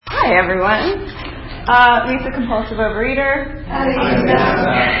Hi, everyone. Lisa, compulsive overeater.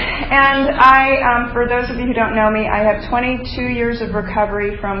 And I, for those of you who don't know me, I have 22 years of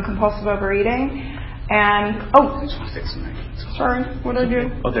recovery from compulsive overeating. And, sorry, what did I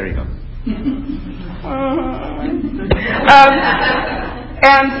do? Oh, there you go.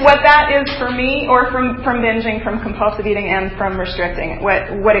 And what that is for me, or from binging, from compulsive eating, and from restricting,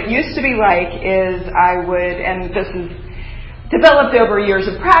 what it used to be like is I would, and this is developed over years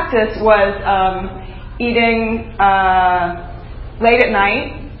of practice, was eating late at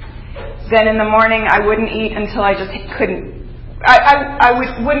night. Then in the morning I wouldn't eat until I just couldn't. I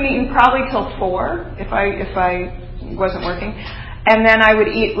wouldn't eat probably till 4 if I wasn't working, and then I would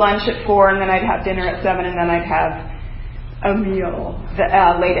eat lunch at 4, and then I'd have dinner at 7, and then I'd have a meal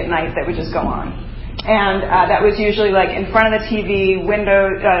late at night that would just go on. And that was usually like in front of the TV,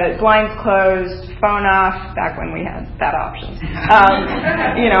 blinds closed, phone off, back when we had that option,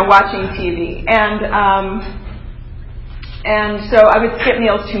 watching TV. And so I would skip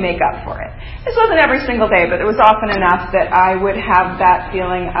meals to make up for it. This wasn't every single day, but it was often enough that I would have that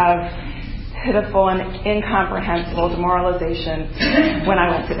feeling of pitiful and incomprehensible demoralization when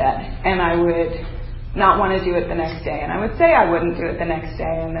I went to bed. And I would not want to do it the next day. And I would say I wouldn't do it the next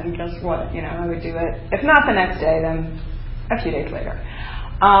day, and then guess what? I would do it. If not the next day, then a few days later.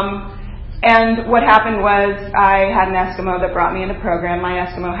 And what happened was I had an Eskimo that brought me in the program. My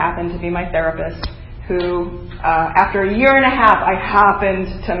Eskimo happened to be my therapist, who, after a year and a half, I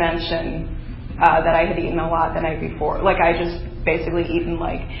happened to mention that I had eaten a lot the night before. Like, I just basically eaten,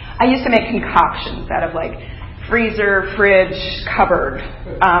 I used to make concoctions out of, freezer, fridge, cupboard.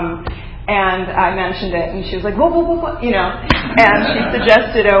 And I mentioned it, and she was like, whoa, and she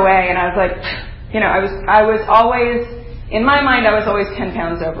suggested OA, and I was like, I was always, in my mind, I was always 10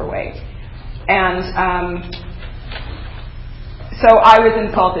 pounds overweight. And so I was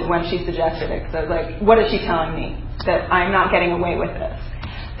insulted when she suggested it, because I was like, what is she telling me? That I'm not getting away with this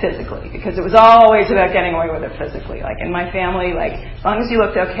physically, because it was always about getting away with it physically. Like, in my family, as long as you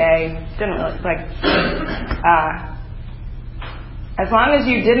looked okay, didn't really, as long as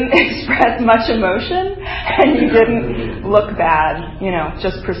you didn't express much emotion and you didn't look bad,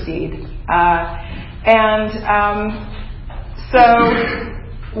 just proceed. So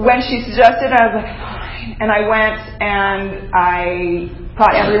when she suggested, I was like, fine. And I went and I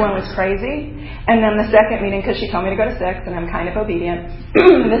thought everyone was crazy. And then the second meeting, because she told me to go to 6, and I'm kind of obedient,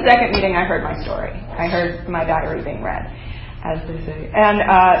 the second meeting I heard my story. I heard my diary being read, as they say. And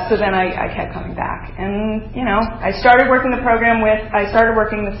so then I kept coming back. And, I started working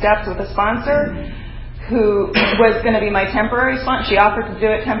the steps with a sponsor who was going to be my temporary sponsor. She offered to do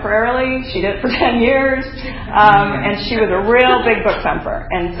it temporarily. She did it for 10 years. And she was a real big book thumper.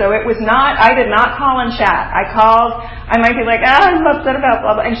 And so I did not call and chat. I called, I might be like, I'm upset about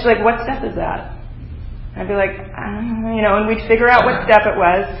blah, blah. And she's like, what step is that? I'd be like, and we'd figure out what step it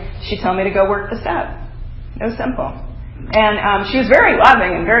was. She'd tell me to go work the step. It was simple. And she was very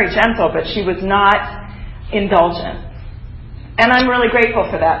loving and very gentle, but she was not indulgent. And I'm really grateful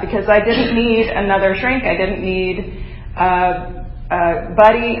for that, because I didn't need another shrink. I didn't need a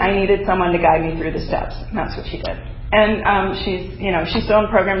buddy. I needed someone to guide me through the steps. And that's what she did. And she's still in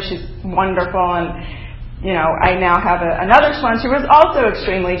the program. She's wonderful. And, I now have another sponsor who is also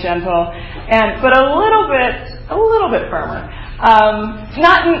extremely gentle, but a little bit firmer.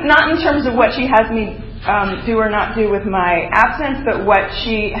 Not in terms of what she has me do or not do with my abstinence, but what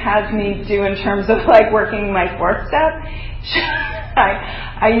she has me do in terms of working my 4th step.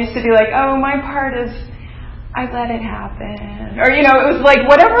 I used to be like, oh, my part is I let it happen, or it was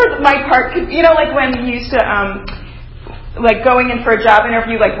whatever my part could, when you used to going in for a job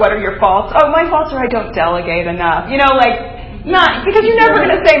interview, what are your faults? Oh, my faults are I don't delegate enough. Not because you're never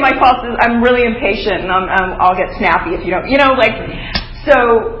going to say my faults is I'm really impatient and I'll get snappy if you don't.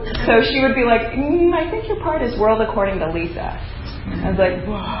 So she would be like, I think your part is world according to Lisa. I was like,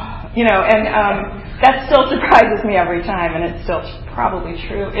 whoa. And that still surprises me every time, and it's still probably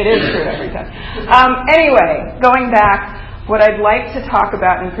true. It is true every time. Anyway, going back, what I'd like to talk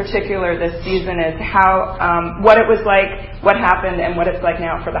about in particular this season is how, what it was like, what happened, and what it's like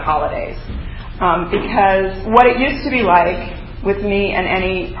now for the holidays. Because what it used to be like with me and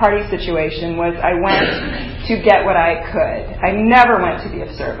any party situation was I went to get what I could. I never went to be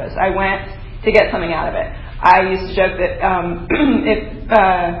of service. I went to get something out of it. I used to joke that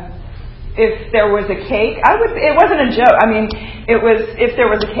if there was a cake, it wasn't a joke. I mean, it was, if there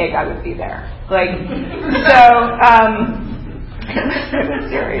was a cake, I would be there. It was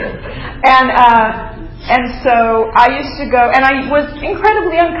serious. And so I used to go, and I was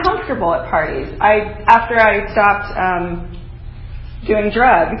incredibly uncomfortable at parties. After I stopped doing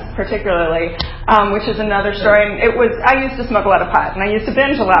drugs, particularly, which is another story. And I used to smoke a lot of pot, and I used to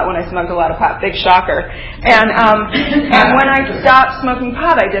binge a lot when I smoked a lot of pot. Big shocker. And when I stopped smoking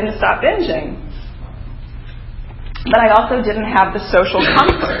pot, I didn't stop binging. But I also didn't have the social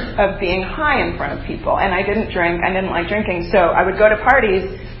comfort of being high in front of people, and I didn't drink. I didn't like drinking, so I would go to parties,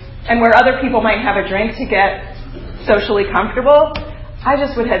 and where other people might have a drink to get socially comfortable, I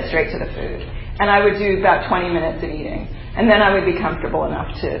just would head straight to the food. And I would do about 20 minutes of eating. And then I would be comfortable enough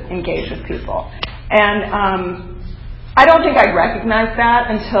to engage with people. And I don't think I recognized that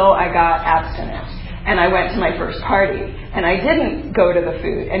until I got abstinent. And I went to my first party. And I didn't go to the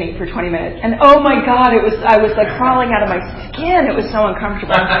food and eat for 20 minutes. And oh my God, I was like crawling out of my skin. It was so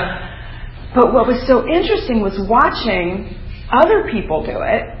uncomfortable. But what was so interesting was watching other people do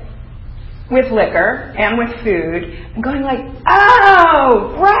it with liquor and with food and going like,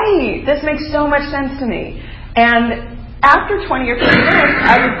 oh, right, this makes so much sense to me. And after 20 or 30 minutes,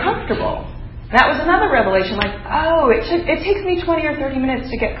 I was comfortable. That was another revelation, like, oh, it takes me 20 or 30 minutes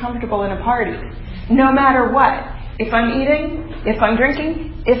to get comfortable in a party, no matter what. If I'm eating, if I'm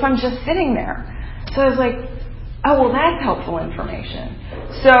drinking, if I'm just sitting there. So I was like, oh, well, that's helpful information.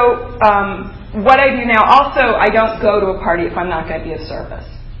 So what I do now, also, I don't go to a party if I'm not going to be of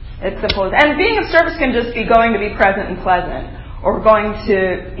service. It's simple as, and being of service can just be going to be present and pleasant, or going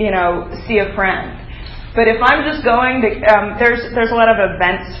to, see a friend. But if I'm just going to, there's a lot of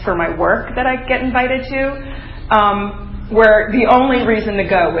events for my work that I get invited to, where the only reason to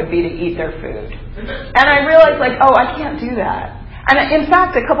go would be to eat their food. And I realized, like, oh, I can't do that. And in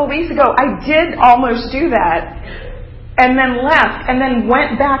fact, a couple weeks ago, I did almost do that, and then left, and then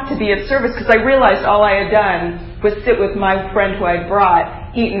went back to be of service, because I realized all I had done was sit with my friend who I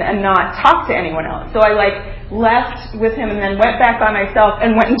brought, eaten, and not talk to anyone else. So I left with him and then went back by myself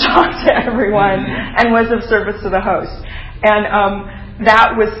and went and talked to everyone and was of service to the host. And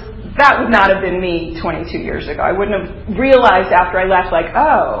that would not have been me 22 years ago. I wouldn't have realized after I left, like,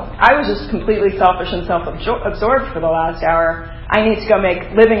 oh, I was just completely selfish and self-absorbed for the last hour. I need to go make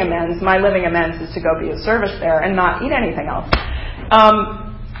living amends. My living amends is to go be of service there and not eat anything else.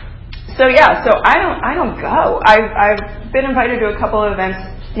 So I don't go. I've been invited to a couple of events,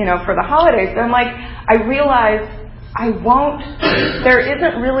 for the holidays. And I'm like, I realize there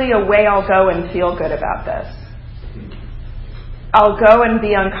isn't really a way I'll go and feel good about this. I'll go and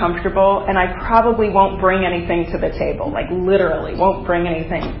be uncomfortable, and I probably won't bring anything to the table, like literally won't bring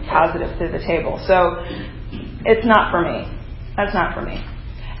anything positive to the table. So it's not for me. That's not for me.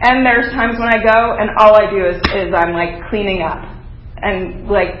 And there's times when I go and all I do is I'm like cleaning up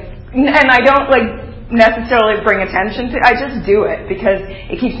and I don't necessarily bring attention to it. I just do it because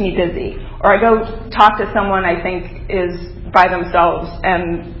it keeps me busy. Or I go talk to someone I think is by themselves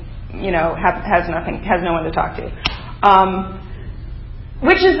and, has no one to talk to.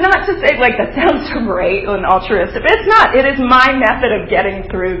 Which is not to say, that sounds so great and altruistic. But it's not. It is my method of getting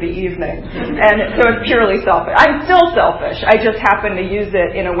through the evening. And so it's purely selfish. I'm still selfish. I just happen to use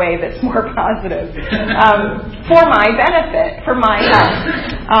it in a way that's more positive. For my benefit, for my health.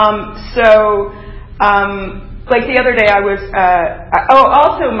 The other day I was,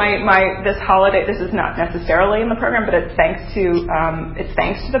 also this holiday, this is not necessarily in the program, but it's thanks to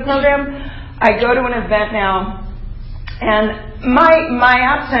the program. I go to an event now, and my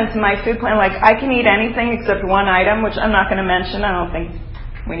abstinence, my food plan, I can eat anything except one item, which I'm not going to mention. I don't think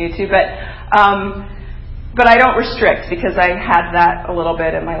we need to, but I don't restrict because I had that a little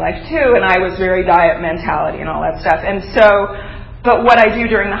bit in my life too, and I was very diet mentality and all that stuff. And so, but what I do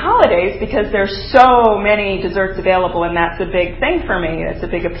during the holidays, because there's so many desserts available, and that's a big thing for me, it's a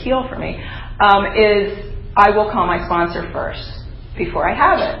big appeal for me, is I will call my sponsor first before I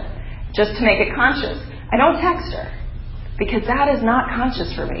have it, just to make it conscious. I don't text her, because that is not conscious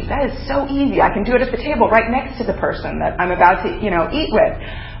for me. That is so easy. I can do it at the table right next to the person that I'm about to, eat with.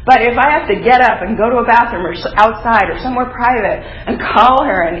 But if I have to get up and go to a bathroom or outside or somewhere private and call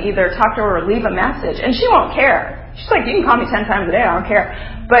her and either talk to her or leave a message, and she won't care. She's like, you can call me 10 times a day, I don't care.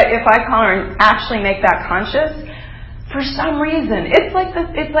 But if I call her and actually make that conscious, for some reason, it's like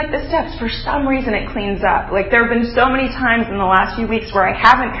the steps. For some reason, it cleans up. There have been so many times in the last few weeks where I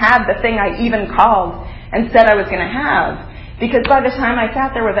haven't had the thing I even called and said I was going to have. Because by the time I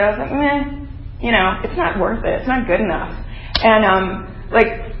sat there with it, I was like, it's not worth it. It's not good enough. And,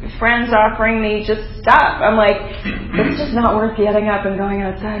 friends offering me just stuff. I'm like, it's just not worth getting up and going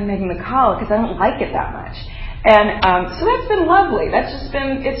outside and making the call because I don't like it that much. And so that's been lovely. It's just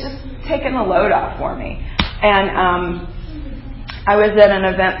taken the load off for me. And I was at an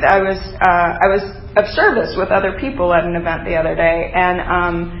event. I was of service with other people at an event the other day, and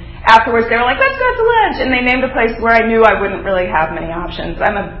afterwards they were like, let's go out to lunch, and they named a place where I knew I wouldn't really have many options.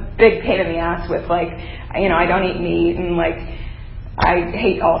 I'm a big pain in the ass with, like, you know, I don't eat meat, and, like, I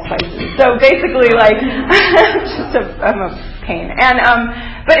hate all spices. So basically, like, I'm a pain. And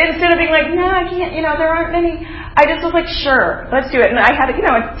but instead of being like, no, I can't, you know, there aren't many, I just was like, sure, let's do it. And I had, you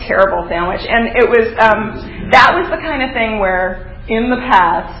know, a terrible sandwich, and it was that was the kind of thing where in the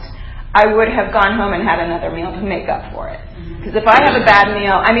past I would have gone home and had another meal to make up for it. Because if I have a bad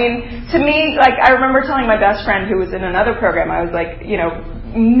meal, I mean, to me, like, I remember telling my best friend who was in another program, I was like, you know,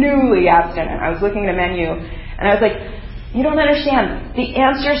 newly abstinent. I was looking at a menu, and I was like, you don't understand. The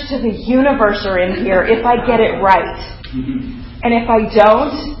answers to the universe are in here if I get it right. And if I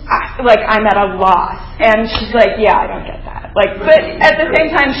don't, I'm at a loss. And she's like, yeah, I don't get that. Like, but at the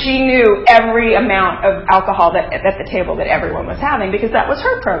same time, she knew every amount of alcohol that at the table that everyone was having, because that was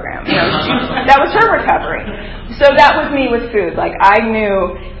her program. You know, that was her recovery. So that was me with food. Like, I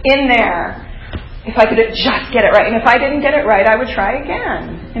knew in there, if I could just get it right. And if I didn't get it right, I would try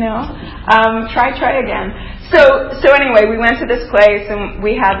again, you know. Try again. So anyway, we went to this place and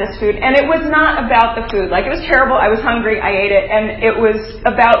we had this food. And it was not about the food. Like, it was terrible. I was hungry. I ate it. And it was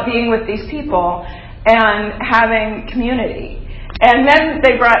about being with these people and having community. And then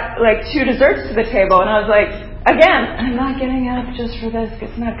they brought, like, 2 desserts to the table. And I was like, again, I'm not getting up just for this.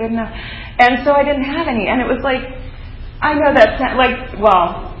 It's not good enough. And so I didn't have any. And it was like, I know that's not, like,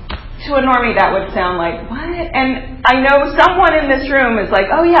 well, to a normie, that would sound like, what? And I know someone in this room is like,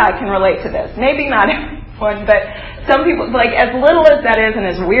 oh, yeah, I can relate to this. Maybe not everyone, but some people, like, as little as that is and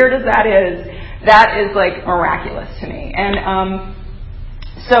as weird as that is, like, miraculous to me. And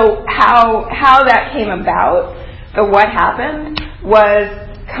so how that came about, what happened, was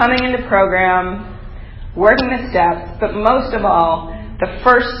coming into program, working the steps, but most of all, the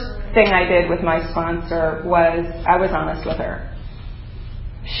first thing I did with my sponsor was I was honest with her.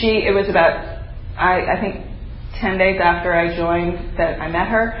 It was about, I think, 10 days after I joined that I met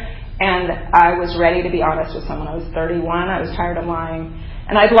her, and I was ready to be honest with someone. I was 31. I was tired of lying.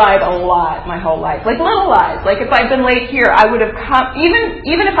 And I'd lied a lot my whole life. Like, little lies. Like, if I'd been late here, I would have come,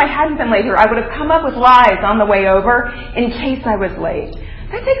 even if I hadn't been late here, I would have come up with lies on the way over in case I was late.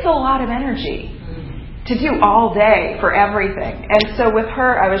 That takes a lot of energy to do all day for everything. And so with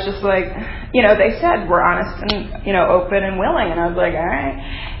her, I was just like, you know, they said we're honest and, you know, open and willing. And I was like, all right.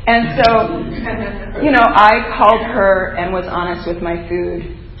 And so, you know, I called her and was honest with my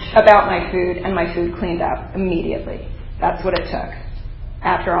food, about my food, and my food cleaned up immediately. That's what it took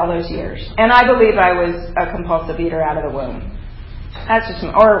after all those years. And I believe I was a compulsive eater out of the womb. That's just,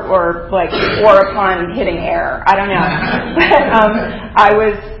 or upon hitting air. I don't know. But,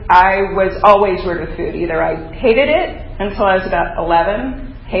 I was always weird with food. Either I hated it until I was about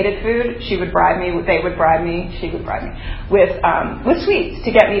 11, hated food. She would bribe me. They would bribe me. She would bribe me with sweets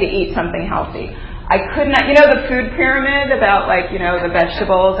to get me to eat something healthy. I could not, you know, the food pyramid about, like, you know, the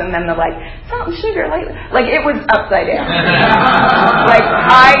vegetables and then the, like, salt and sugar, like it was upside down. Like,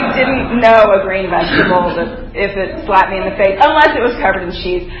 I didn't know a green vegetable if it slapped me in the face, unless it was covered in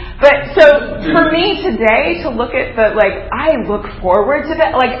cheese. But so for me today to look at I look forward to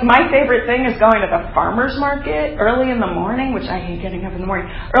that. Like, my favorite thing is going to the farmer's market early in the morning, which I hate getting up in the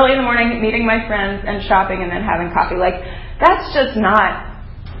morning. Early in the morning, meeting my friends and shopping and then having coffee. Like, that's just not.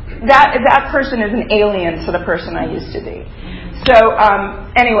 That person is an alien to the person I used to be. So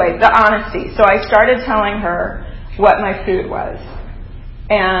anyway, the honesty. So I started telling her what my food was.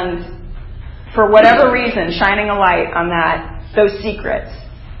 And for whatever reason, shining a light on those secrets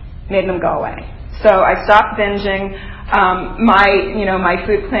made them go away. So I stopped binging. My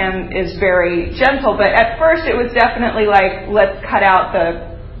food plan is very gentle, but at first it was definitely like, let's cut out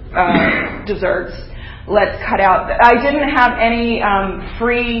the desserts. Let's cut out. I didn't have any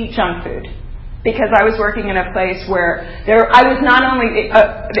free junk food because I was working in a place where I was not only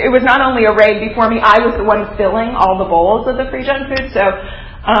it was not only arrayed before me. I was the one filling all the bowls of the free junk food.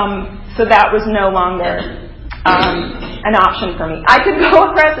 So that was no longer an option for me. I could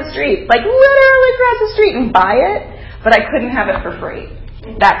go across the street, like literally across the street, and buy it, but I couldn't have it for free.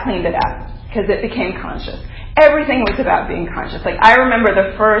 That cleaned it up because it became conscious. Everything was about being conscious. Like, I remember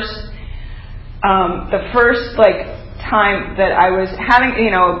the first time that I was having,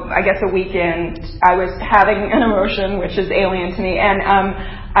 I guess a weekend, I was having an emotion which is alien to me, and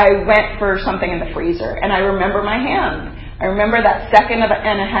I went for something in the freezer, and I remember my hand. I remember that second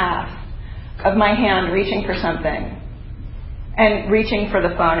and a half of my hand reaching for something and reaching for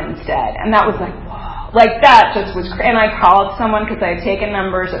the phone instead, and that was like, whoa, Like, that just was and I called someone because I had taken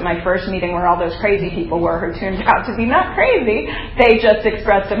numbers at my first meeting where all those crazy people were who turned out to be not crazy. They just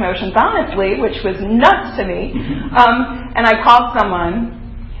expressed emotions honestly, which was nuts to me. And I called someone,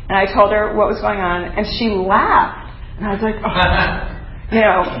 and I told her what was going on, and she laughed. And I was like,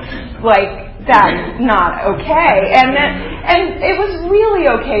 like, that's not okay. And it was really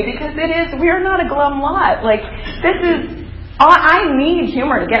okay because we're not a glum lot. Like, I need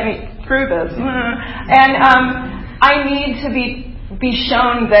humor to get me through this. And I need to be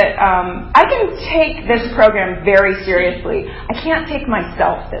shown that I can take this program very seriously. I can't take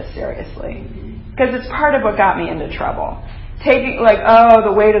myself this seriously because it's part of what got me into trouble. Taking, like,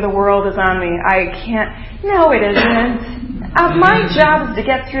 the weight of the world is on me. I can't. No, it isn't. My job is to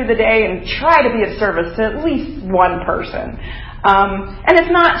get through the day and try to be of service to at least one person. And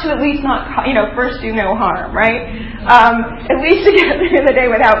it's not to at least not, first do no harm, right? At least to get through the day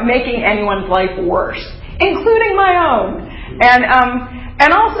without making anyone's life worse, including my own. And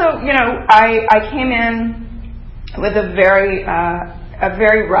also, I came in with a very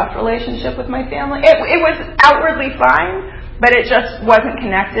rough relationship with my family. It was outwardly fine, but it just wasn't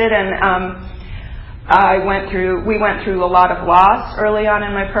connected. And we went through a lot of loss early on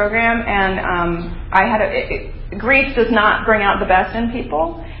in my program, and grief does not bring out the best in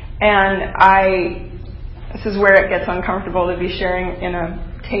people, and this is where it gets uncomfortable to be sharing in a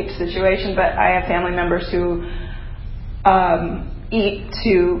taped situation, but I have family members who eat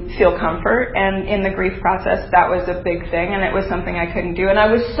to feel comfort, and in the grief process that was a big thing, and it was something I couldn't do. And I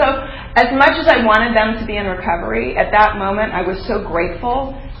was so, as much as I wanted them to be in recovery, at that moment I was so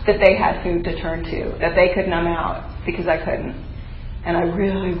grateful that they had food to turn to, that they could numb out, because I couldn't. And I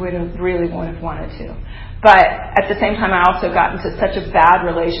really would have wanted to. But at the same time, I also got into such a bad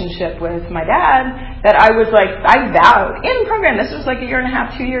relationship with my dad that I was like, I vowed in program, this was like 1.5 years,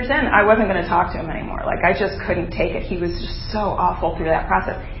 2 years in, I wasn't going to talk to him anymore. Like, I just couldn't take it. He was just so awful through that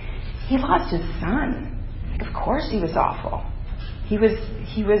process. He lost his son. Of course he was awful. He lost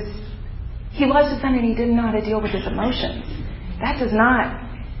his son and he didn't know how to deal with his emotions. That does not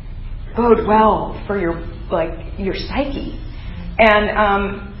bode well for your psyche. And,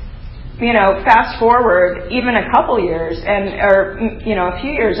 fast forward even a couple years or a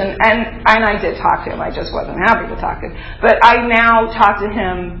few years, and I did talk to him. I just wasn't happy to talk to him. But I now talk to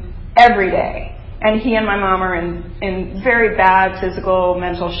him every day. And he and my mom are in very bad physical,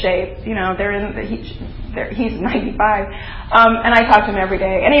 mental shape. He's 95. And I talk to him every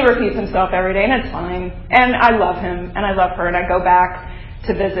day. And he repeats himself every day, and it's fine. And I love him, and I love her, and I go back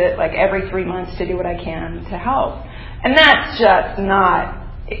to visit like every 3 months to do what I can to help. And that's just not...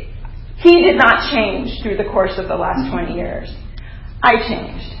 He did not change through the course of the last 20 years. I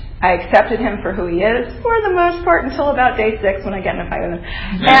changed. I accepted him for who he is, for the most part, until about day 6 when I get in a fight with him.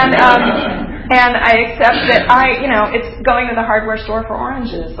 And I accept that it's going to the hardware store for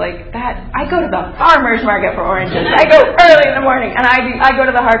oranges. Like that, I go to the farmer's market for oranges. I go early in the morning, and I go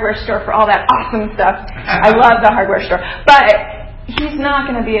to the hardware store for all that awesome stuff. I love the hardware store. But he's not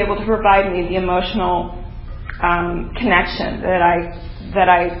going to be able to provide me the emotional connection that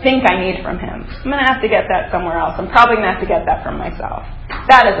I think I need from him. I'm going to have to get that somewhere else. I'm probably going to have to get that from myself.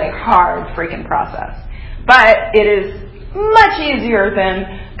 That is a hard freaking process. But it is much easier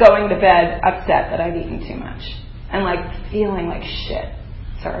than going to bed upset that I've eaten too much and feeling like shit.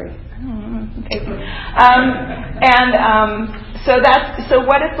 Sorry. So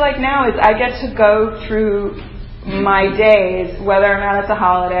what it's like now is I get to go through my days, whether or not it's a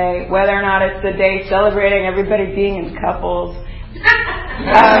holiday, whether or not it's the day celebrating everybody being in couples, which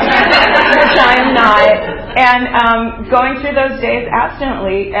I am not, and going through those days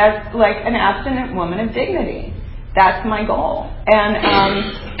abstinently as an abstinent woman of dignity. That's my goal.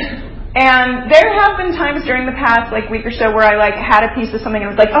 And there have been times during the past week or so where I had a piece of something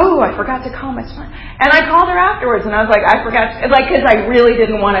and was like, oh, I forgot to call my son. And I called her afterwards and I was like, I forgot, because I really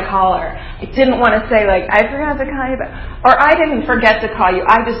didn't want to call her. I didn't want to say I forgot to call you back. Or I didn't forget to call you.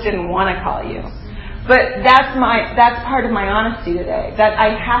 I just didn't want to call you. But that's part of my honesty today, that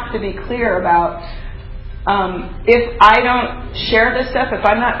I have to be clear about if I don't share this stuff, if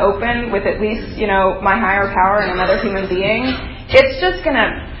I'm not open with at least, my higher power and another human being, it's just going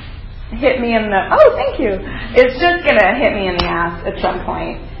to hit me in the, oh, thank you. It's just going to hit me in the ass at some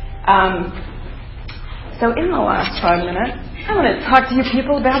point. So in the last 5 minutes, I want to talk to you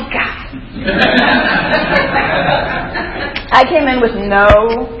people about God. I came in with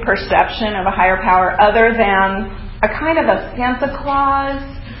no perception of a higher power other than a kind of a Santa Claus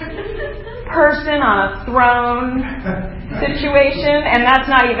person on a throne situation, and that's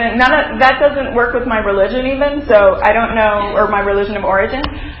not even, that doesn't work with my religion even, so I don't know, or my religion of origin.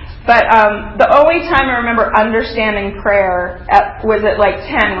 But the only time I remember understanding prayer was at like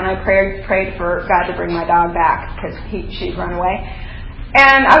 10 when I prayed for God to bring my dog back because she'd run away.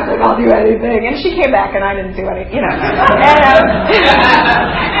 And I was like, I'll do anything. And she came back and I didn't do anything, you know.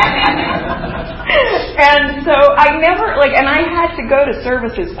 And so I never, and I had to go to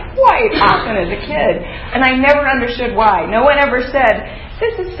services quite often as a kid. And I never understood why. No one ever said,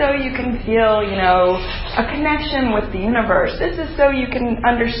 this is so you can feel, a connection with the universe. This is so you can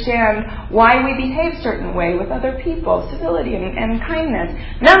understand why we behave a certain way with other people, civility and kindness.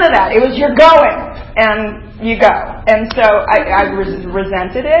 None of that. It was you're going, and you go. And so I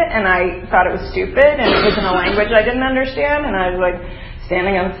resented it, and I thought it was stupid, and it was in a language I didn't understand, and I was like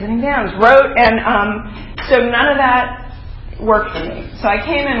standing up, sitting down, wrote, and so none of that worked for me. So I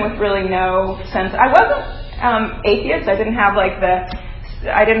came in with really no sense. I wasn't atheist. I didn't have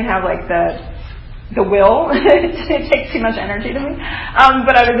the will. It takes too much energy to me.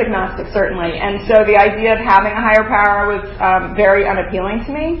 But I was agnostic, certainly. And so the idea of having a higher power was very unappealing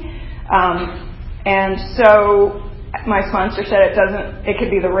to me. And so my sponsor said it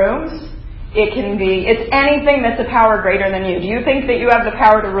could be the rooms. It's anything that's a power greater than you. Do you think that you have the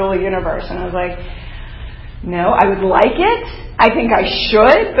power to rule the universe? And I was like, no, I would like it. I think I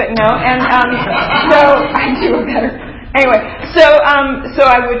should, but no. And so I do a better. Anyway, so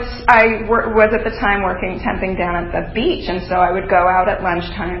I was at the time temping down at the beach, and so I would go out at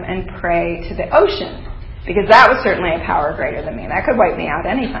lunchtime and pray to the ocean, because that was certainly a power greater than me. That could wipe me out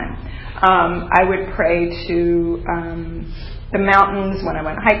anytime. I would pray to the mountains when I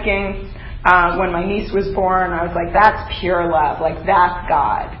went hiking. When my niece was born, I was like, that's pure love, that's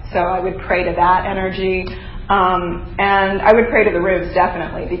God. So I would pray to that energy. And I would pray to the rooms,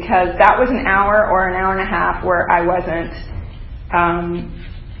 definitely, because that was an hour or an hour and a half where I wasn't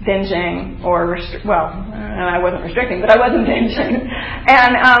binging or I wasn't restricting, but I wasn't binging.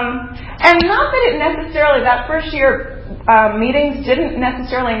 And not that it necessarily, that first year, meetings didn't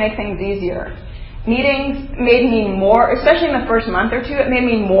necessarily make things easier. Meetings made me more, especially in the first month or two, it made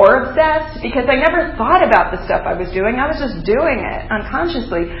me more obsessed because I never thought about the stuff I was doing. I was just doing it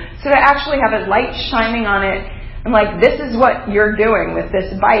unconsciously. So to actually have a light shining on it, and this is what you're doing with this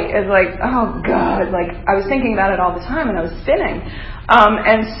bite, is oh God, I was thinking about it all the time and I was spinning.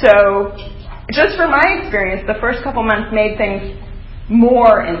 And so just from my experience, the first couple months made things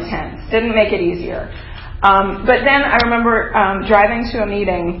more intense, didn't make it easier. But then I remember driving to a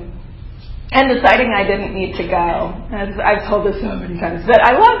meeting and deciding I didn't need to go. As I've told this so many times, but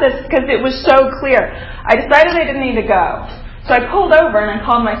I love this because it was so clear. I decided I didn't need to go. So I pulled over and I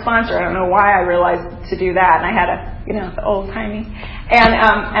called my sponsor. I don't know why I realized to do that. And I had the old-timey. And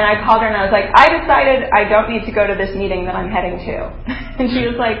I called her and I was like, I decided I don't need to go to this meeting that I'm heading to. And she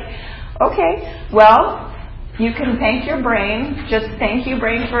was like, okay, well, you can thank your brain. Just thank you,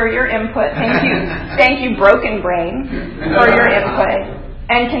 brain, for your input. Thank you, broken brain, for your input.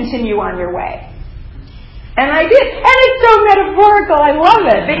 And continue on your way. And I did. And it's so metaphorical. I love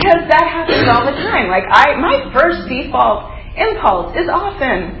it because that happens all the time. My first default impulse is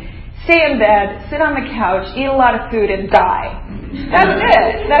often stay in bed, sit on the couch, eat a lot of food, and die. That's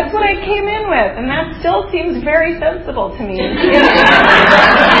it. That's what I came in with. And that still seems very sensible to me.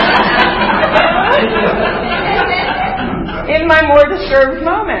 In my more disturbed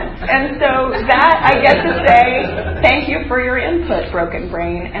moments. And so that I get to say, thank you for your input, broken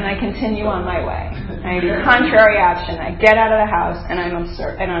brain, and I continue on my way. I do contrary action. I get out of the house and I'm of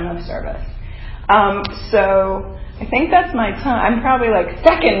service. So I think that's my time. I'm probably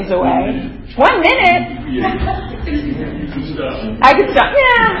seconds away. 1 minute. I could stop.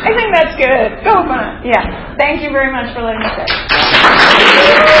 Yeah, I think that's good. Go on. Yeah. Thank you very much for letting me say.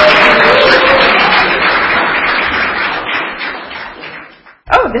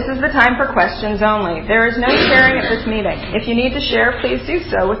 Oh, this is the time for questions only. There is no sharing at this meeting. If you need to share, please do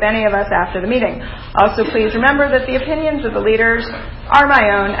so with any of us after the meeting. Also, please remember that the opinions of the leaders are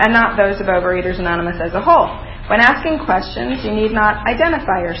my own and not those of Overeaters Anonymous as a whole. When asking questions, you need not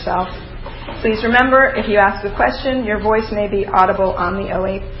identify yourself. Please remember, if you ask a question, your voice may be audible on the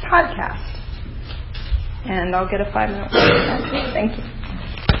OA podcast. And I'll get a 5-minute break. Thank you.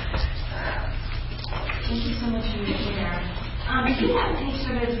 Thank you so much for your share. Do you have any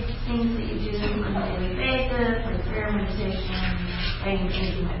sort of things that you do on a daily basis, like prayer, meditation, writing,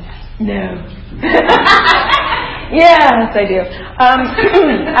 anything like that? No. Yes, I do.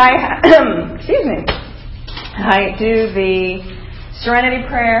 Excuse me. I do the Serenity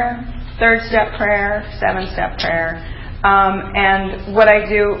Prayer, 3rd-step prayer, 7-step prayer. And what I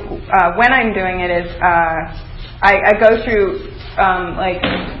do when I'm doing it is I go through,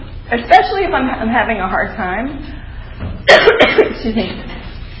 especially if I'm having a hard time, excuse me,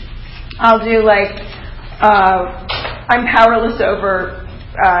 I'll do like, I'm powerless over,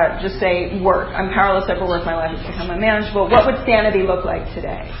 just say work. I'm powerless over work. My life has become unmanageable. What would sanity look like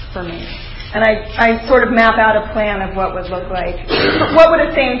today for me? And I sort of map out a plan of what would look like. What would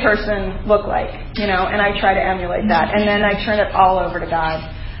a sane person look like? And I try to emulate that. And then I turn it all over to God.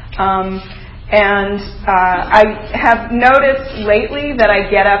 I have noticed lately that I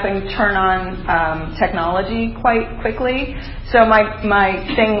get up and turn on technology quite quickly. So my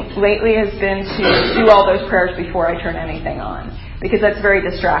thing lately has been to do all those prayers before I turn anything on, because that's very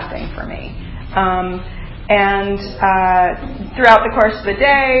distracting for me. Throughout the course of the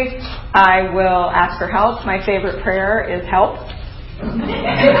day, I will ask for help. My favorite prayer is help.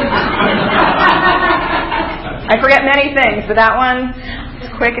 I forget many things, but that one is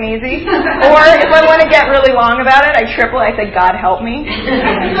quick and easy. Or if I want to get really long about it, I triple. I say, God help me.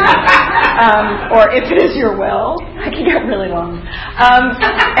 Or if it is your will. I can get really long.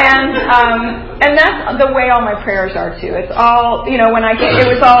 And that's the way all my prayers are too. It's all, it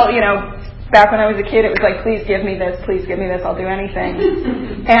was all, back when I was a kid, it was like, please give me this, I'll do anything.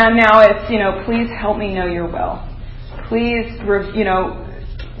 And now it's, please help me know your will. Please,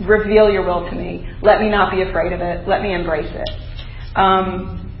 reveal your will to me. Let me not be afraid of it. Let me embrace it.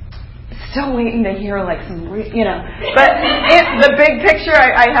 Still waiting to hear like some, But the big picture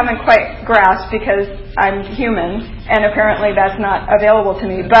I haven't quite grasped because I'm human, and apparently that's not available to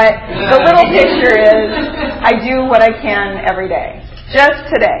me. But the little picture is I do what I can every day. Just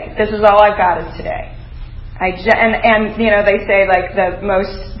today. This is all I've got is today. And they say like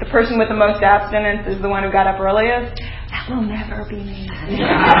the person with the most abstinence is the one who got up earliest. That will never be me.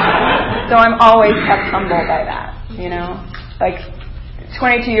 So I'm always kept humble by that. Like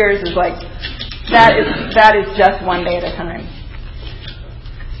 22 years is like that is just one day at a time.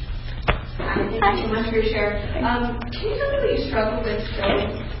 Thank you so much for your share. Can you tell me what you struggle with still?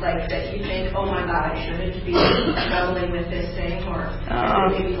 Like that you think, oh my God, I shouldn't be struggling with this thing, or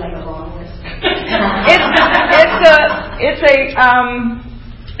maybe like a long list?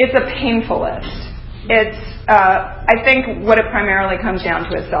 It's a painful list. I think what it primarily comes down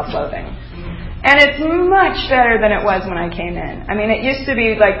to is self-loathing. And it's much better than it was when I came in. I mean, it used to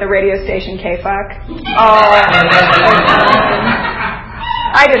be like the radio station K-Fuck.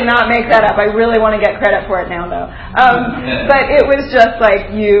 I did not make that up. I really want to get credit for it now, though. But it was just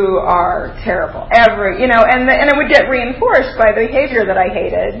like, you are terrible. And it would get reinforced by the behavior that I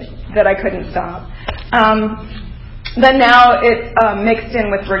hated, that I couldn't stop. But now it's mixed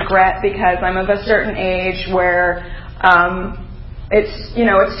in with regret because I'm of a certain age where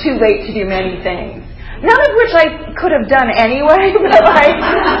it's too late to do many things. None of which I could have done anyway, but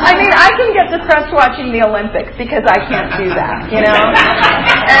I can get depressed watching the Olympics because I can't do that,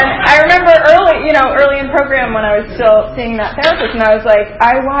 And I remember early in program when I was still seeing that therapist, and I was like,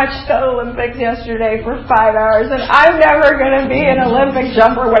 I watched the Olympics yesterday for 5 hours, and I'm never going to be an Olympic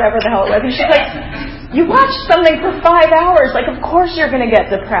jumper, whatever the hell it was. And she's like, you watched something for 5 hours, like of course you're going to get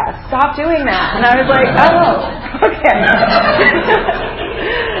depressed. Stop doing that. And I was like, oh, okay.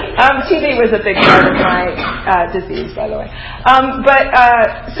 TV was a big part of my disease, by the way.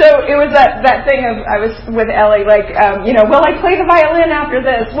 So it was that thing of, I was with Ellie, like, will I play the violin after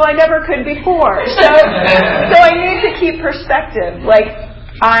this? Well, I never could before. So I need to keep perspective. Like,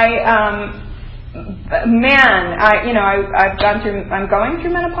 I'm going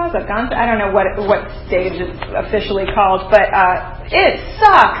through menopause. I don't know what stage it's officially called, but it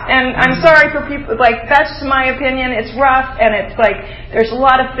sucks. And I'm sorry for people, like, that's my opinion. It's rough, and it's like, there's a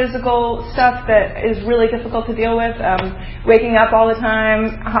lot of physical stuff that is really difficult to deal with. Waking up all the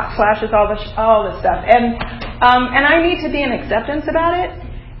time, hot flashes, all this stuff. And I need to be in acceptance about it,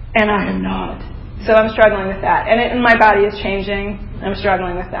 and I am not. So I'm struggling with that. And my body is changing. I'm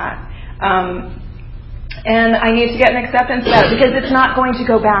struggling with that. And I need to get an acceptance of that because it's not going to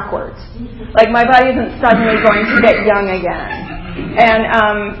go backwards. Like, my body isn't suddenly going to get young again. And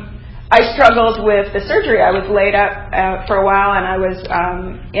I struggled with the surgery. I was laid up for a while, and I was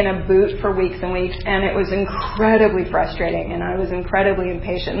in a boot for weeks and weeks, and it was incredibly frustrating, and I was incredibly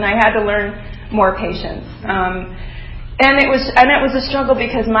impatient, and I had to learn more patience. And it was a struggle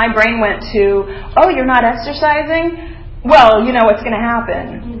because my brain went to, oh, you're not exercising? Well, you know what's going to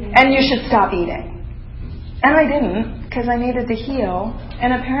happen, and you should stop eating. And I didn't, because I needed to heal,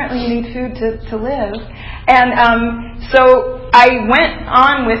 and apparently you need food to live. And so I went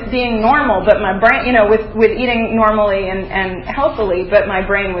on with being normal, but my brain, with eating normally and healthily, but my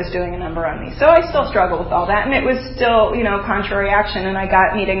brain was doing a number on me. So I still struggled with all that, and it was still, contrary action, and I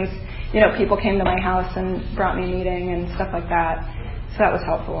got meetings, people came to my house and brought me a meeting and stuff like that. So that was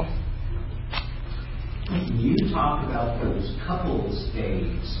helpful. You talk about those couples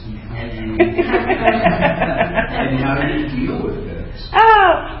days and how you deal with this.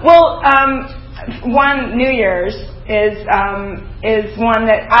 Oh, well, one New Year's is one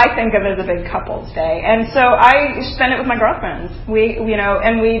that I think of as a big couples day, and so I spend it with my girlfriends. We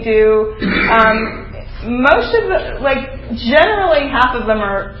do most of the, generally half of them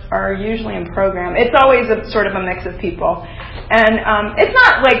are usually in program. It's always a sort of a mix of people. And it's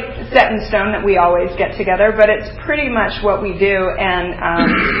not set in stone that we always get together, but it's pretty much what we do, and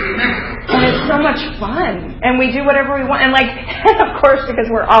it's so much fun. And we do whatever we want, and of course, because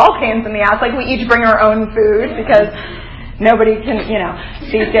we're all pains in the ass, we each bring our own food because nobody can,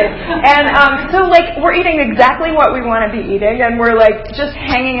 these days. And so we're eating exactly what we want to be eating, and we're just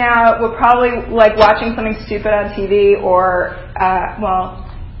hanging out. We're probably watching something stupid on TV, or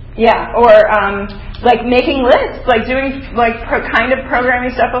making lists, doing kind of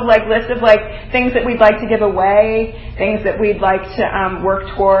programming stuff of lists of things that we'd like to give away, things that we'd like to work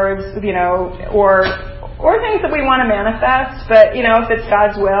towards, or things that we want to manifest, but if it's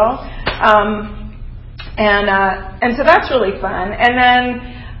God's will. And so that's really fun. And then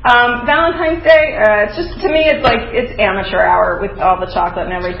Valentine's Day, it's just, to me, it's amateur hour with all the chocolate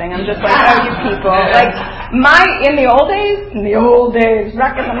and everything. I'm just oh, you people. In the old days,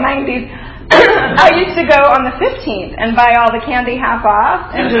 back in the 90s, I used to go on the 15th and buy all the candy half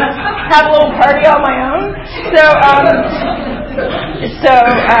off and just have a little party on my own.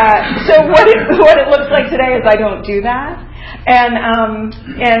 So what it looks like today is I don't do that. And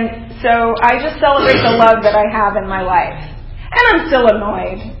so I just celebrate the love that I have in my life. And I'm still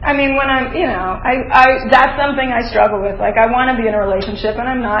annoyed. I mean, when I'm, that's something I struggle with. I want to be in a relationship and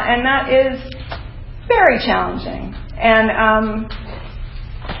I'm not. And that is very challenging.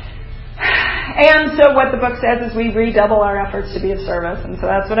 And so what the book says is we redouble our efforts to be of service. And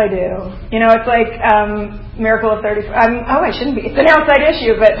so that's what I do. It's Miracle of 34. I shouldn't be. It's an outside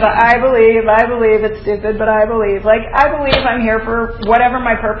issue, but I believe it's stupid, but I believe. I believe I'm here for whatever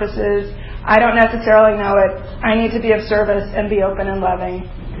my purpose is. I don't necessarily know it. I need to be of service and be open and loving.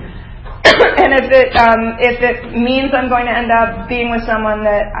 And if it means I'm going to end up being with someone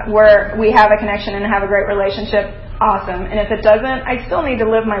where we have a connection and have a great relationship, awesome. And if it doesn't, I still need to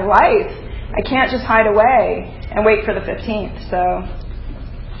live my life. I can't just hide away and wait for the 15th. So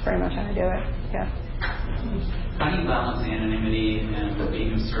that's pretty much how I do it. Yeah. How do you balance anonymity and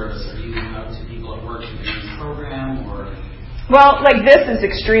being of service? Are you out to people at work in the program, or? Well, this is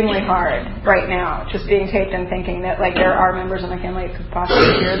extremely hard right now, just being taped and thinking that, there are members of my family that could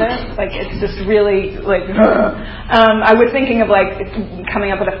possibly hear this. It's just really, I was thinking of,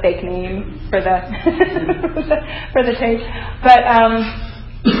 coming up with a fake name for the, for the tape. But,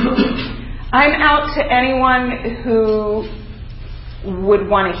 I'm out to anyone who would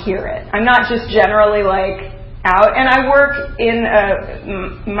want to hear it. I'm not just generally, out, and I work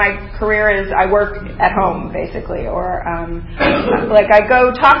my career is I work at home basically, or I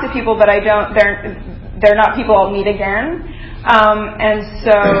go talk to people, but they're not people I'll meet again, and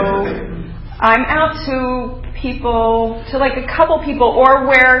so I'm out to people, to a couple people, or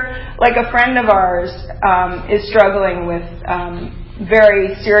where a friend of ours is struggling with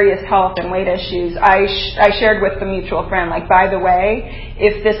very serious health and weight issues. I shared with the mutual friend, by the way,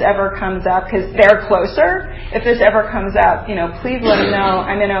 if this ever comes up, because they're closer, if this ever comes up, please let him know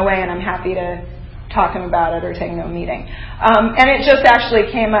I'm in OA and I'm happy to talk to him about it or take him to a meeting. And it just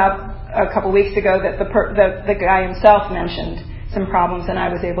actually came up a couple weeks ago that the guy himself mentioned some problems, and I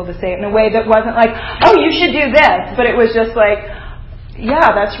was able to say it in a way that wasn't oh, you should do this, but it was just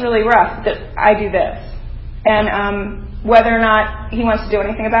yeah, that's really rough, that I do this. And whether or not he wants to do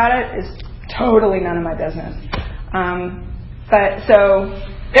anything about it is totally none of my business. But so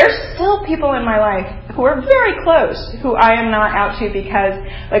there's still people in my life who are very close who I am not out to because,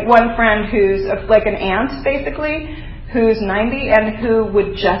 one friend who's an aunt basically, who's 90 and who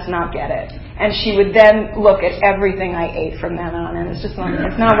would just not get it. And she would then look at everything I ate from then on, and it's just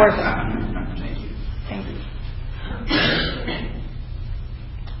it's not worth it. Thank you.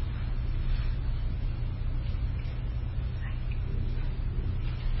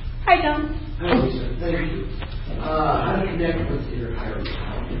 Hi, John. Hi, Lisa. Thank you. How to connect with your higher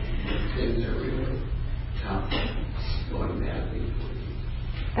power? Things are really tough, going badly for you.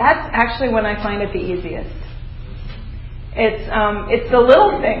 That's actually when I find it the easiest. It's the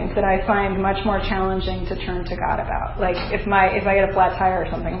little things that I find much more challenging to turn to God about. If I get a flat tire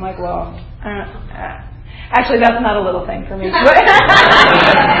or something, I'm well, actually that's not a little thing for me. What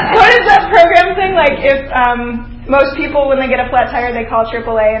is that program thing? most people, when they get a flat tire, they call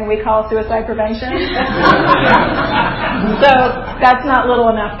AAA, and we call suicide prevention. So that's not little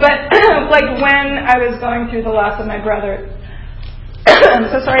enough. But like when I was going through the loss of my brother,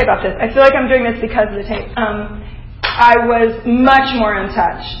 I'm so sorry about this. I feel like I'm doing this because of the tape. I was much more in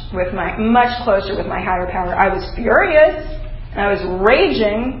touch with much closer with my higher power. I was furious, and I was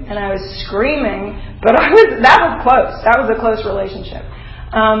raging, and I was screaming, but that was close. That was a close relationship.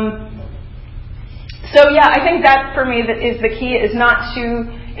 So yeah, I think that for me that is the key, is not to,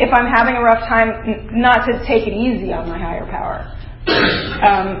 if I'm having a rough time, not to take it easy on my higher power.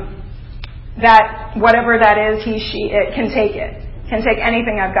 That whatever that is, he, she, it can take it. Can take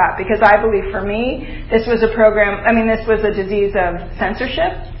anything I've got, because I believe for me, this was a disease of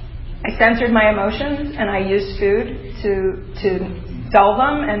censorship. I censored my emotions, and I used food to dull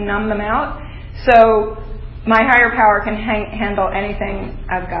them and numb them out. So my higher power can handle anything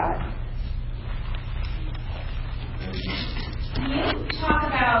I've got. Can you talk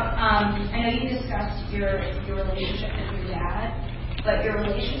about, I know you discussed your relationship with your dad, but your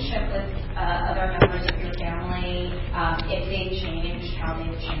relationship with other members of your family, if they've changed, how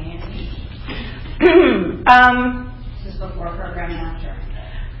they've changed? This is before program and after.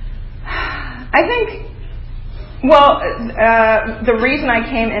 I think, the reason I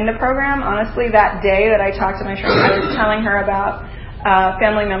came into program, honestly, that day that I talked to my shrink, I was telling her about a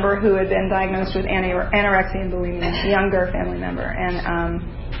family member who had been diagnosed with anorexia and bulimia, a younger family member,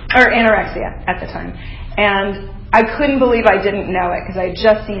 or anorexia at the time. And I couldn't believe I didn't know it, because I had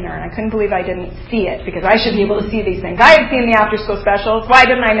just seen her, and I couldn't believe I didn't see it, because I should be able to see these things. I had seen the after-school specials. Why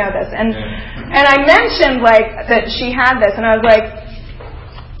didn't I know this? And I mentioned that she had this, and I was like,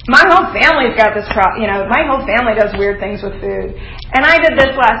 my whole family's got this problem. My whole family does weird things with food, and I did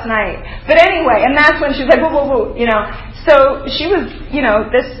this last night. But anyway, and that's when she was like, whoa. So she was,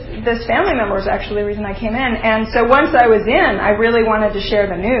 this family member was actually the reason I came in. And so once I was in, I really wanted to share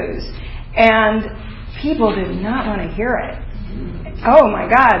the news, and people did not want to hear it. Oh my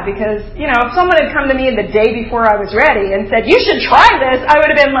God, because, if someone had come to me the day before I was ready and said, you should try this, I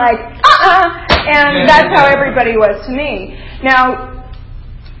would have been like, and that's how everybody was to me. Now,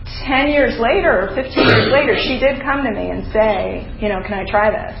 10 years later, or 15 years later, she did come to me and say, can I try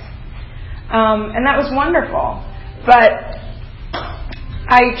this? And that was wonderful. But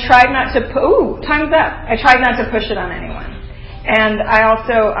I tried not to, time's up. I tried not to push it on anyone. And I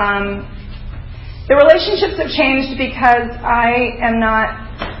also, the relationships have changed because I am not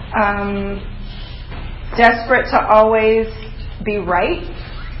desperate to always be right.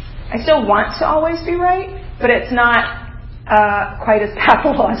 I still want to always be right, but it's not quite as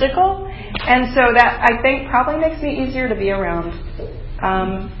pathological. And so that, I think, probably makes me easier to be around.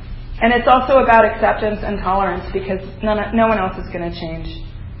 And it's also about acceptance and tolerance, because no one else is going to change.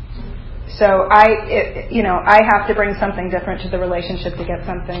 So I have to bring something different to the relationship to get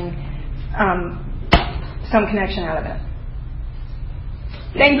something, some connection out of it.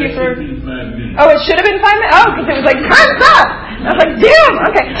 Thank you for. Oh, it should have been 5 minutes. Oh, because it was like time's up. I was like, damn.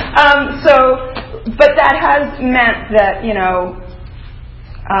 Okay. But that has meant that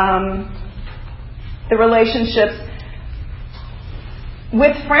the relationships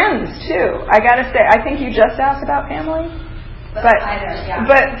with friends too. I got to say, I think you just asked about family. But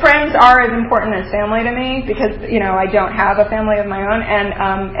friends are as important as family to me, because I don't have a family of my own,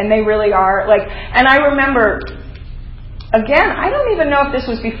 and they really are and I remember, again, I don't even know if this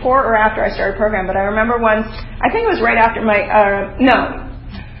was before or after I started program, but I remember once, I think it was right after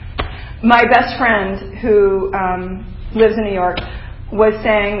my best friend who lives in New York was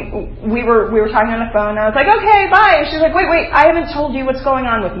saying, we were talking on the phone, and I was like, okay, bye, and she was like, wait, I haven't told you what's going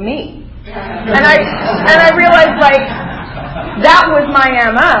on with me. And I realized that was my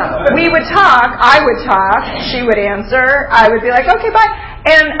MO. We would talk, I would talk, she would answer, I would be like, okay, bye.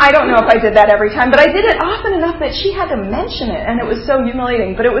 And I don't know if I did that every time, but I did it often enough that she had to mention it, and it was so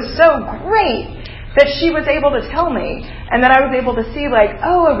humiliating, but it was so great that she was able to tell me, and that I was able to see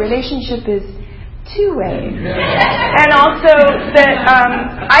a relationship is two-way. And also that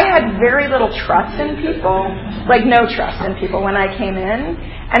I had very little trust in people, no trust in people when I came in,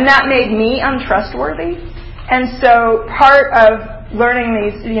 and that made me untrustworthy. And so part of learning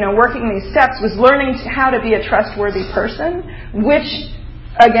these, working these steps was learning how to be a trustworthy person, which,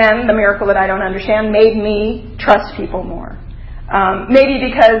 again, the miracle that I don't understand, made me trust people more. Maybe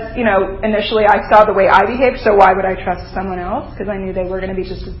because, initially I saw the way I behaved, so why would I trust someone else? Because I knew they were going to be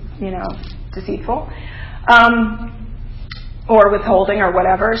just, deceitful. Or withholding or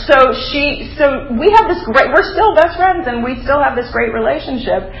whatever. So we have this we're still best friends, and we still have this great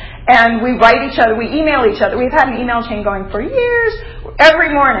relationship, and we write each other, we email each other. We've had an email chain going for years,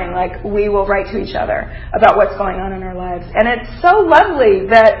 every morning, like, we will write to each other about what's going on in our lives. And it's so lovely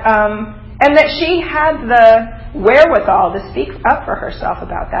that, and that she had the wherewithal to speak up for herself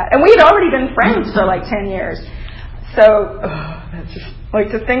about that. And we had already been friends for like 10 years. So, that's just, like,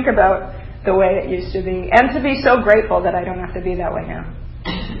 to think about the way it used to be, and to be so grateful that I don't have to be that way now.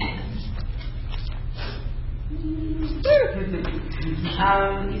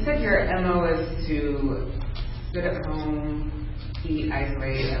 You said your MO is to sit at home, eat,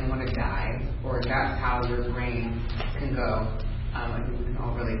 isolate, and want to die, or that's how your brain can go. I think we can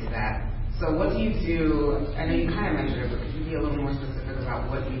all relate to that. So what do you do? I know you kind of mentioned it, but could you be a little more specific about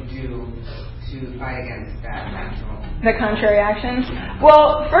what you do to fight against that natural? The contrary actions?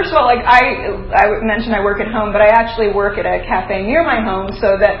 Well, first of all, like I mentioned I work at home, but I actually work at a cafe near my home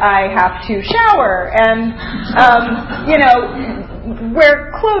so that I have to shower and,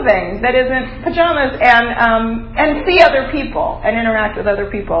 wear clothing that isn't pajamas and see other people and interact with other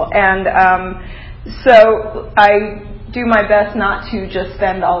people. And so I do my best not to just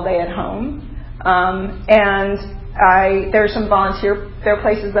spend all day at home. There are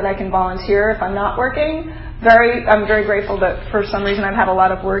places that I can volunteer if I'm not working. I'm very grateful that for some reason I've had a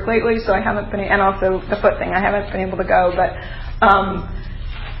lot of work lately, so I haven't been, and also the foot thing, I haven't been able to go, but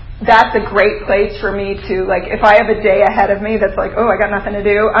that's a great place for me to, like, if I have a day ahead of me that's like, oh, I got nothing to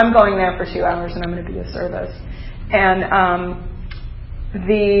do, I'm going there for 2 hours and I'm going to be of service. And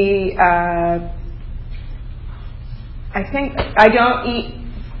I think I don't eat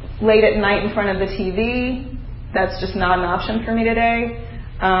late at night in front of the TV. That's just not an option for me today.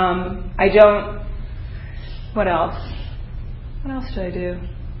 What else? What else do I do?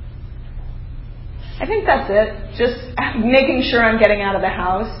 I think that's it. Just making sure I'm getting out of the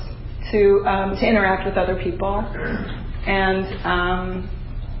house to interact with other people.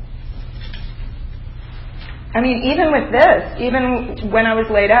 And even with this, even when I was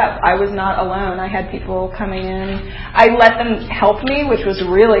laid up, I was not alone. I had people coming in. I let them help me, which was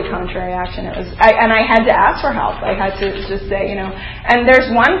really contrary action. And I had to ask for help. I had to just say, And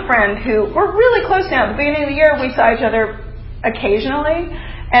there's one friend who, we're really close now. At the beginning of the year, we saw each other occasionally.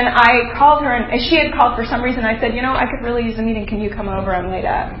 And I called her, and she had called for some reason. I said, I could really use a meeting. Can you come over? I'm laid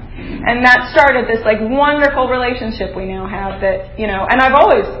up. And that started this, like, wonderful relationship we now have that, and I've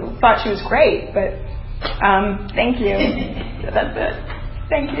always thought she was great, but thank you. That's it.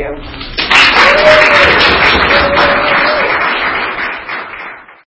 Thank you.